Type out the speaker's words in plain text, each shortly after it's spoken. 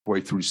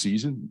way through the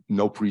season,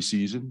 no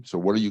preseason. So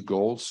what are your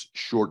goals,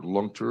 short,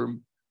 long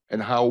term?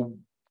 And how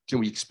can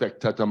we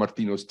expect Tata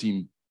Martino's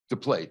team to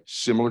play?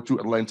 Similar to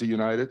Atlanta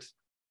United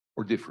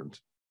or different?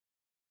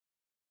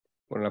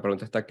 Bueno, la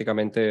pregunta es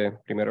tácticamente,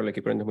 primero el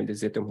equipo en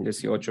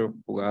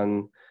 2017-2018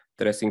 jugaban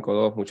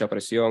 3-5-2, mucha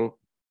presión.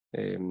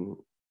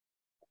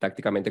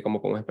 Tácticamente,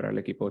 ¿cómo podemos esperar el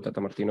equipo de Tata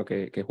Martino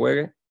que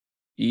juegue?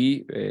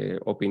 Y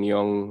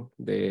opinión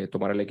de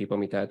tomar el equipo a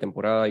mitad de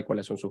temporada y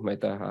cuáles son sus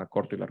metas a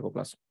corto y largo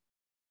plazo.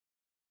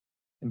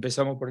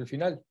 Empezamos por el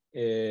final.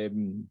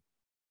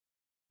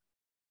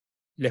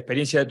 La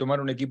experiencia de tomar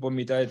un equipo en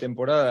mitad de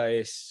temporada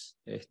es,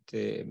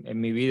 en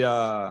mi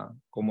vida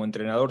como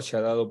entrenador se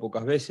ha dado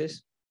pocas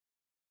veces.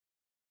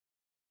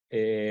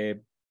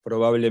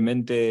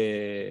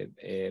 Probablemente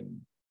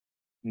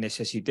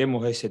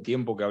necesitemos ese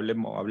tiempo que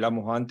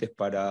hablamos antes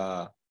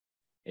para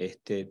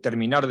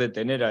terminar de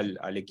tener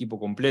al equipo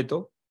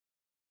completo.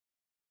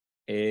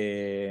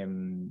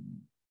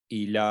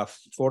 Y la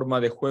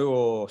forma de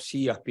juego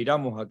sí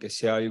aspiramos a que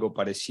sea algo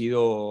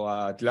parecido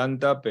a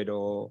Atlanta,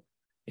 pero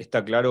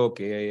está claro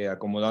que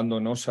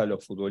acomodándonos a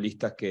los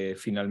futbolistas que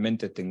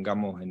finalmente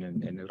tengamos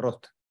en el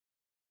roster.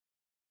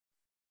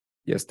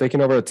 Yes, taking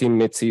over a team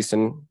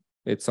mid-season,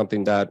 it's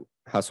something that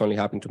has only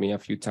happened to me a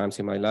few times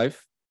in my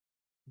life.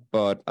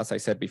 But as I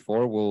said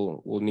before,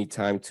 we'll need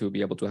time to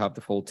be able to have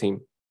the full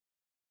team.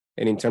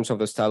 And in terms of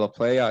the style of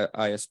play,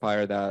 I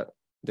aspire that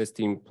this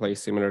team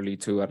plays similarly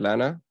to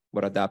Atlanta,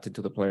 but adapted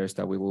to the players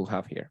that we will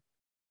have here.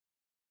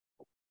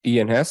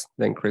 Ian Hess,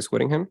 then Chris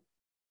Whittingham.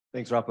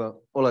 Thanks, Rafa.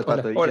 Hola,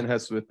 Tata. Hola. Ian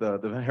Hess with the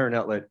Heron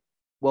Outlet.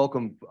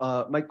 Welcome.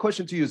 My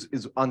question to you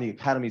is on the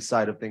academy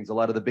side of things. A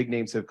lot of the big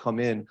names have come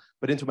in,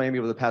 but Inter Miami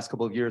over the past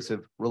couple of years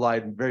have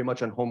relied very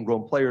much on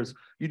homegrown players.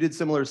 You did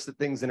similar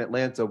things in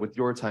Atlanta with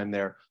your time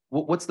there.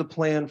 What's the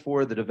plan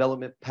for the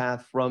development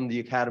path from the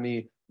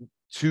academy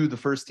to the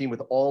first team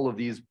with all of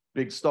these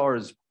big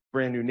stars,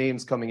 brand new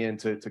names coming in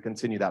to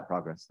continue that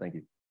progress? Thank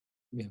you.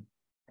 Bien.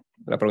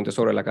 La pregunta es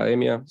sobre la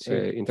academia. Sí.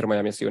 Inter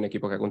Miami ha sido un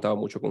equipo que ha contado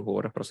mucho con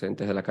jugadores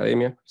procedentes de la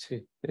academia.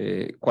 Sí.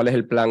 ¿Cuál es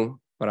el plan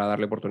para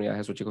darle oportunidades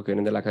a esos chicos que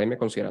vienen de la academia,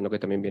 considerando que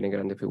también vienen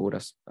grandes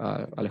figuras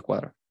a la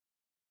escuadra?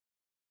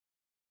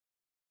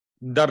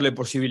 Darle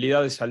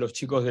posibilidades a los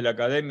chicos de la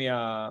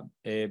academia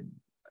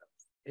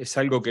es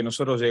algo que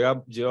nosotros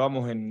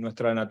llevamos en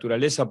nuestra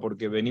naturaleza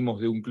porque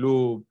venimos de un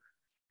club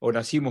o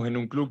nacimos en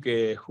un club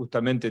que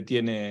justamente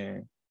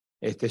tiene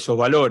esos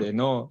valores,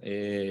 ¿no?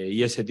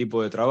 Y ese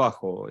tipo de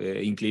trabajo,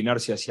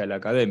 inclinarse hacia la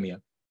academia.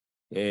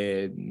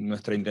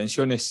 Nuestra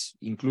intención es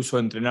incluso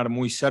entrenar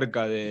muy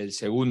cerca del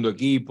segundo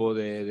equipo,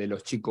 de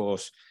los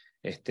chicos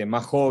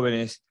más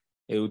jóvenes,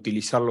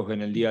 utilizarlos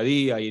en el día a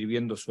día, ir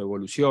viendo su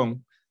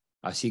evolución.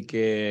 Así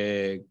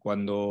que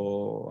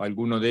cuando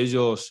alguno de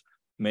ellos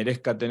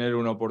merezca tener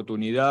una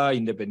oportunidad,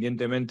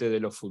 independientemente de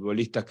los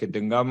futbolistas que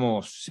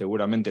tengamos,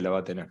 seguramente la va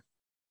a tener.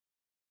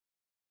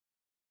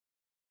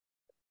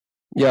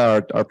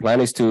 Yeah, our plan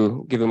is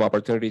to give them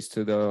opportunities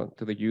to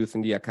the youth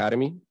in the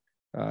academy.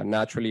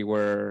 Naturally, we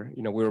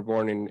were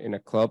born in a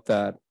club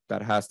that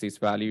has these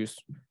values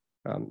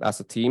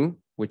as a team,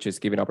 which is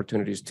giving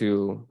opportunities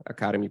to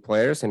academy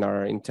players. And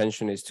our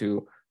intention is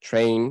to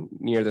train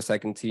near the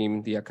second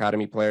team, the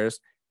academy players,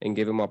 and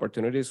give them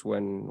opportunities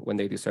when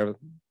they deserve it.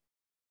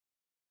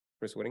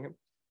 Chris Whittingham.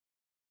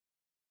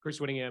 Chris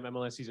Whittingham,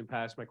 MLS Season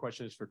Pass. My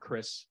question is for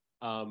Chris.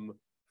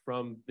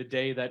 From the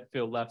day that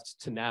Phil left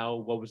to now,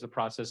 what was the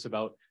process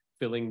about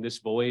filling this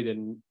void?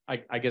 And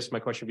I guess my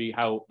question would be,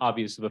 how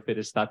obvious of a fit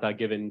is Tata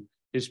given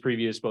his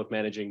previous both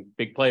managing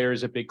big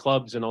players at big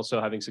clubs and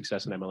also having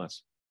success in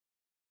MLS?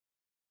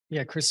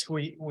 Yeah, Chris,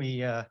 we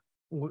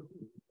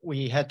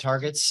had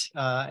targets,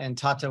 and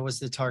Tata was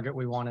the target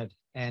we wanted,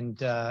 and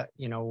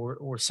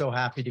we're so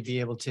happy to be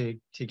able to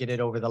get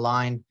it over the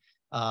line.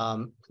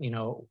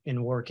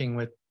 In working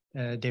with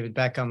David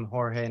Beckham,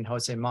 Jorge, and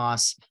Jose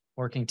Mas,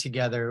 working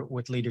together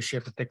with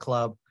leadership at the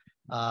club,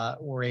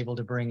 we're able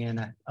to bring in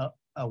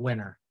a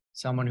winner,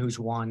 someone who's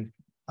won,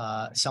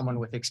 someone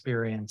with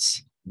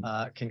experience,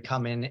 can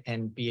come in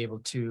and be able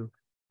to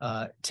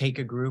take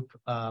a group,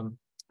 climb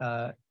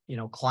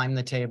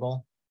the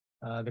table.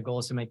 The goal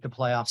is to make the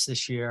playoffs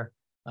this year.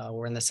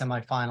 We're in the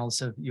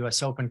semifinals of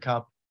US Open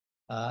Cup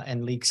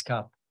and Leagues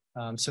Cup.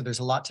 So there's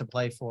a lot to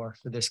play for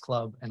this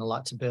club and a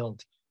lot to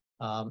build.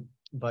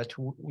 But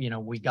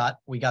we got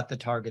the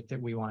target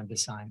that we wanted to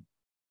sign.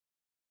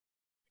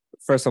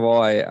 First of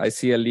all, I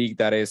see a league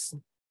that is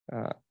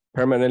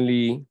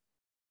permanently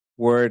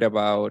worried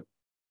about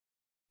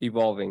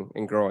evolving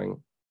and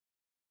growing.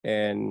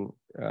 And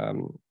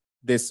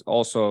this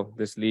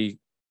league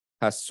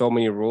has so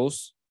many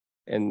rules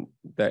and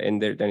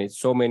it's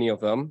so many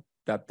of them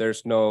that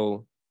there's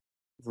no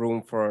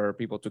room for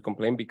people to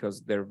complain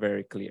because they're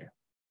very clear.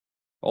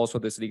 Also,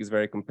 this league is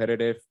very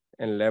competitive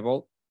and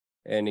level,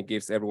 and it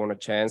gives everyone a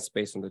chance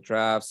based on the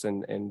drafts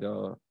and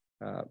the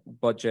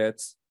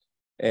budgets,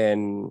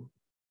 and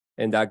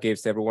that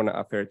gives everyone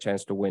a fair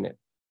chance to win it.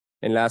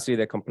 And lastly,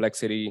 the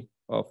complexity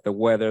of the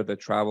weather, the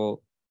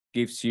travel,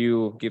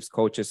 gives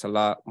coaches a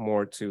lot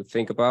more to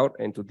think about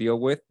and to deal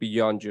with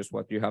beyond just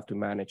what you have to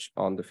manage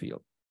on the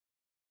field.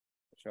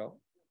 Michelle?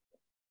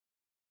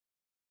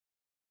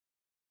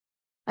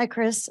 Hi,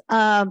 Chris.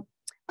 I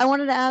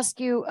wanted to ask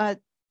you,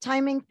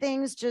 timing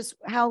things, just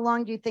how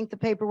long do you think the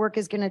paperwork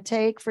is going to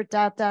take for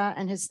Tata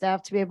and his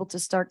staff to be able to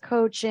start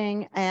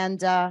coaching?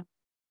 And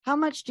how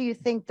much do you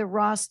think the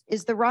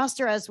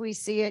roster as we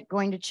see it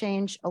going to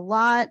change a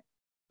lot,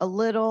 a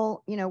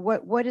little? You know,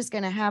 what is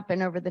going to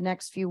happen over the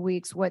next few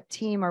weeks? What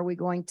team are we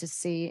going to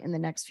see in the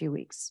next few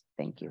weeks?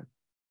 Thank you.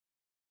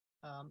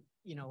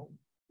 You know,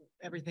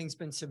 everything's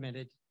been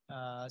submitted.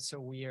 So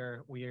we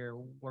are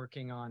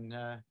working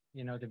on,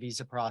 you know, the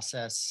visa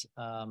process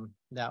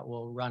that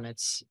will run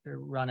its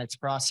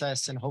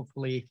process, and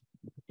hopefully,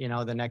 you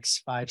know, the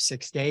next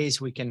 5-6 days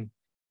we can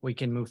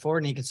move forward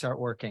and he can start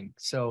working.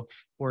 So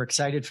we're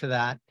excited for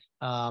that.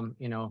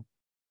 You know,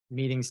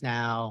 meetings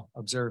now,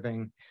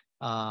 observing,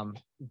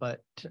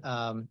 but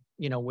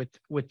you know,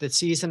 with the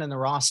season and the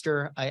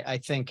roster, I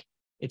think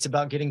it's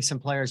about getting some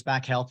players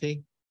back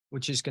healthy,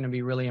 which is going to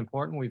be really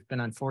important. We've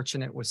been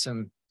unfortunate with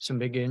some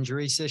big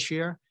injuries this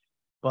year,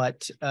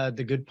 but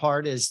the good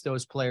part is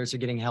those players are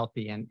getting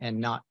healthy and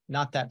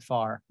not that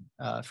far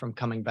from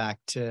coming back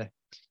to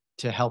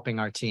helping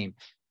our team.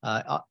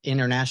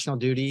 International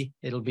duty,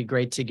 it'll be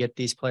great to get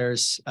these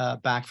players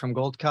back from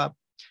Gold Cup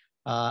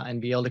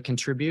and be able to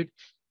contribute.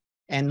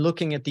 And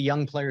looking at the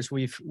young players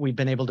we've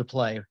been able to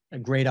play, a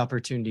great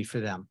opportunity for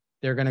them.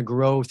 They're going to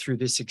grow through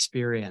this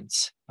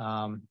experience.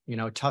 You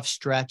know, tough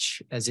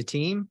stretch as a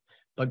team,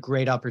 but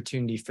great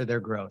opportunity for their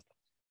growth.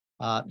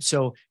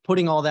 So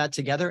putting all that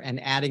together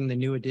and adding the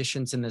new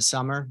additions in the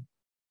summer,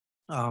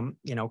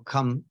 you know,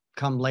 come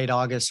late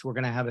August, we're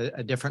going to have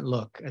a different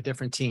look, a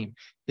different team.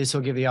 This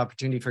will give the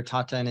opportunity for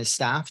Tata and his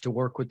staff to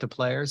work with the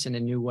players in a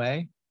new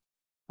way.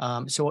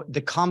 So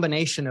the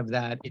combination of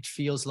that, it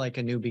feels like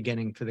a new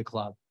beginning for the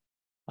club.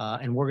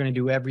 And we're going to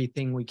do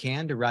everything we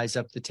can to rise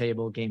up the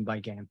table game by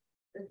game.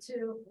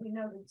 We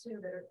know the two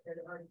that are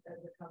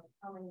coming.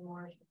 How many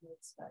more should we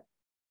expect?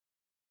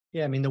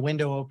 Yeah, I mean, the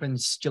window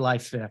opens July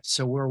 5th.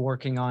 So we're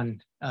working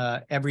on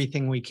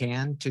everything we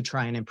can to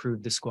try and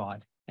improve the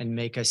squad and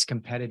make us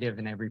competitive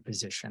in every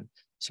position.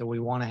 So we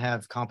want to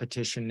have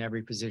competition in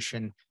every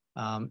position.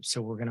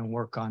 So we're going to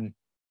work on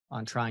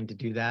trying to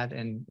do that.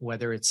 And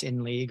whether it's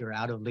in league or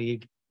out of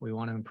league, we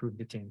want to improve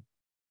the team.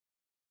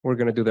 We're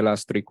going to do the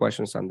last 3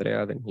 questions,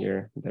 Andrea,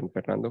 then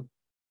Fernando.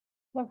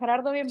 Don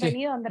Gerardo,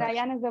 bienvenido. Andrea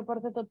Llanes,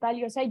 Deporte Total.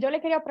 Yo le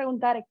quería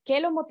preguntar,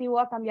 ¿qué lo motivó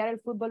a cambiar el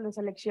fútbol de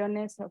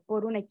selecciones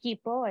por un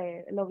equipo?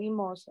 Lo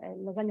vimos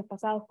los años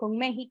pasados con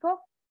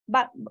México.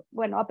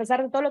 Bueno, a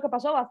pesar de todo lo que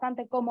pasó,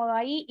 bastante cómodo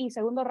ahí. Y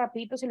segundo,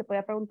 rapidito, si le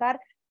podía preguntar,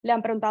 le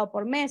han preguntado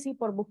por Messi,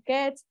 por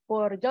Busquets,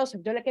 por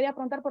Joseph. Yo le quería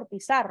preguntar por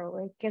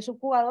Pizarro, que es un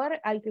jugador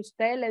al que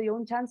usted le dio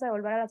un chance de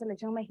volver a la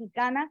selección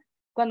mexicana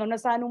cuando no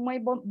estaba en un muy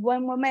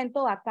buen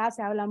momento. Acá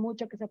se habla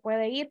mucho que se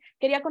puede ir.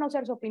 Quería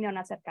conocer su opinión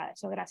acerca de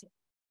eso. Gracias.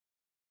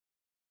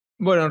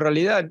 Bueno, en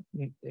realidad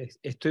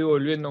estoy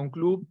volviendo a un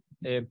club,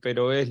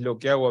 pero es lo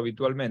que hago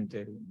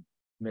habitualmente.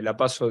 Me la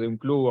paso de un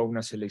club a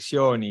una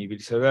selección y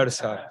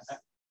viceversa.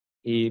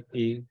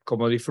 Y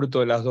como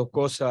disfruto de las dos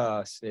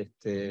cosas,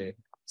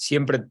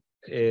 siempre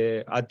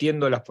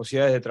atiendo las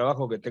posibilidades de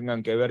trabajo que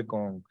tengan que ver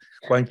con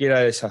cualquiera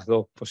de esas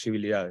dos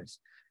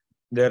posibilidades.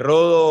 De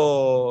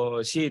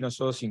Rodo, sí,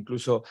 nosotros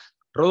incluso...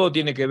 Rodo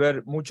tiene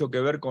mucho que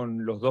ver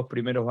con los 2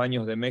 primeros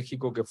años de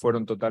México, que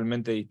fueron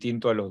totalmente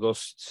distintos a los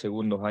 2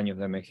 segundos años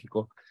de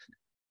México.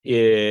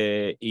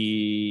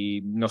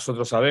 Y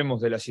nosotros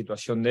sabemos de la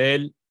situación de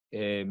él.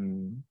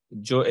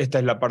 Esta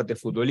es la parte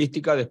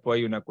futbolística, después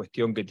hay una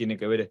cuestión que tiene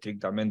que ver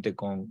estrictamente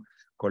con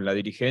la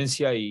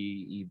dirigencia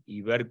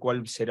y ver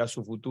cuál será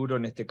su futuro.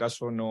 En este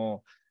caso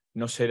no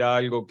será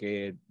algo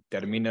que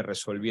termine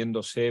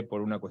resolviéndose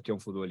por una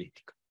cuestión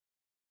futbolística.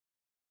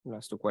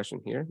 Last 2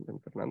 questions here, then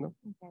Fernando.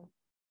 Okay.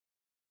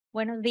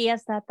 Buenos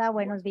días, Tata.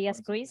 Buenos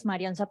días, Chris.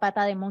 Marion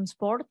Zapata de Moon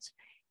Sports.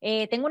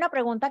 Tengo una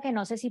pregunta que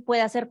no sé si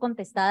pueda ser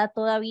contestada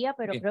todavía,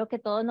 pero creo que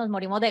todos nos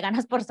morimos de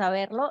ganas por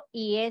saberlo,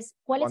 y es,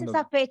 ¿cuál es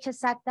esa fecha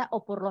exacta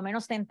o por lo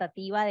menos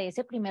tentativa de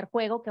ese primer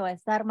juego que va a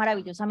estar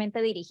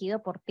maravillosamente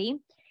dirigido por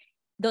ti,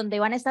 donde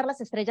van a estar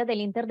las estrellas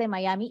del Inter de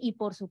Miami y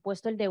por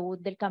supuesto el debut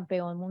del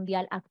campeón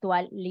mundial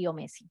actual, Leo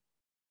Messi?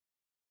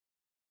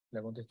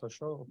 ¿La contesto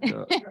yo?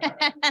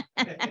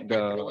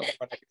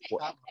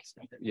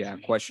 Yeah,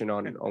 question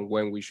on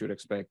when we should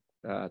expect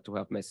to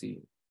have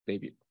Messi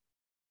debut.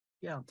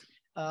 Yeah.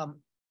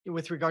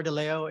 With regard to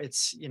Leo,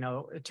 it's, you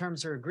know,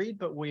 terms are agreed,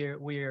 but we're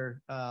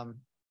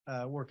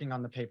working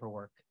on the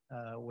paperwork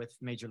with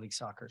Major League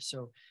Soccer.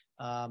 So,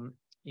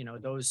 you know,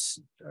 those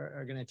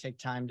are going to take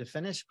time to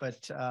finish,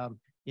 but,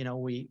 you know,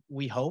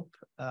 we hope,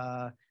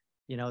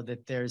 you know,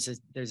 that there's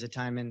a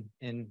time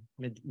in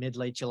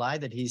mid-late July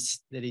that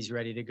he's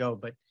ready to go.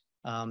 But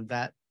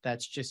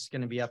that's just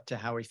going to be up to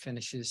how he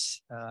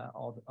finishes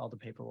all the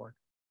paperwork.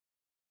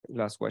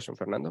 Last question,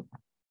 Fernando.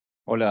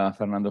 Hola,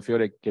 Fernando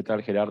Fiore. ¿Qué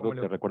tal, Gerardo? ¿Cómo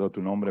le Te va? recuerdo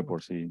tu nombre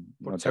por si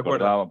Por no si te se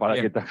acuerda. acordaba, para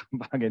que Bien. te,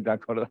 para que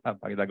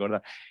te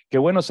acordás. Qué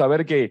bueno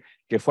saber que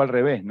fue al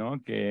revés,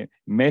 ¿no? Que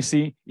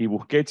Messi y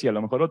Busquets y a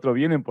lo mejor otro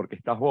vienen porque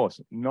estás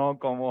vos, no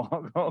como,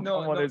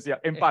 como decía,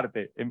 en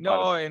parte, en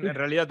No, parte. en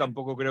realidad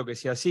tampoco creo que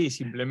sea así,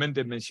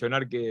 simplemente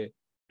mencionar que,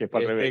 Que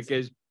fue al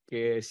revés.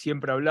 que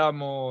siempre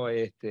hablamos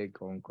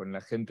con la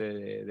gente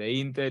de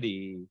Inter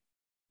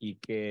y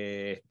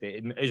que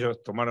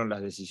ellos tomaron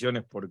las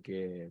decisiones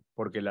porque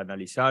la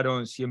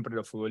analizaron. Siempre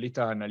los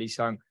futbolistas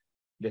analizan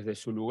desde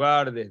su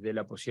lugar, desde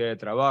la posibilidad de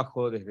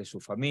trabajo, desde su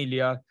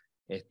familia.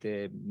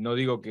 No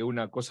digo que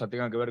una cosa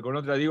tenga que ver con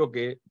otra, digo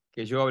que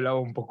yo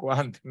hablaba un poco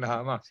antes,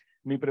 nada más.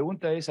 Mi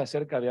pregunta es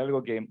acerca de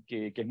algo que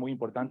es muy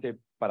importante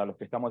para los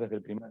que estamos desde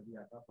el primer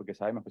día acá, porque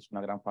sabemos que es una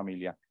gran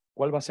familia.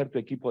 ¿Cuál va a ser tu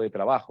equipo de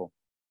trabajo?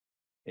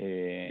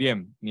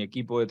 Bien, mi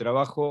equipo de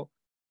trabajo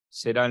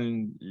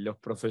serán los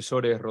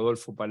profesores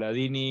Rodolfo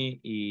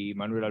Palladini y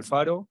Manuel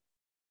Alfaro,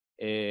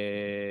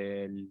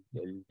 el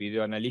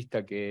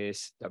videoanalista que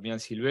es Damián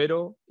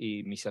Silvero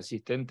y mis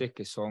asistentes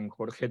que son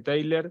Jorge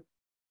Taylor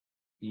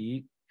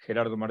y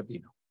Gerardo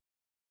Martino.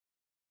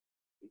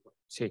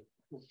 Sí.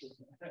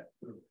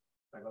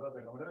 ¿Te acordás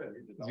del nombre de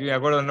él? Sí, me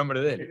acuerdo el nombre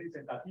de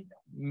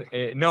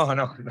él. No.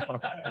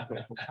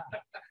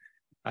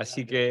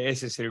 Así que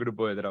ese es el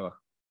grupo de trabajo.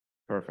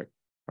 Perfect.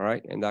 All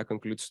right, and that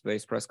concludes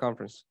today's press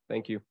conference.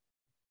 Thank you.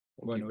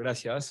 Bueno,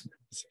 gracias.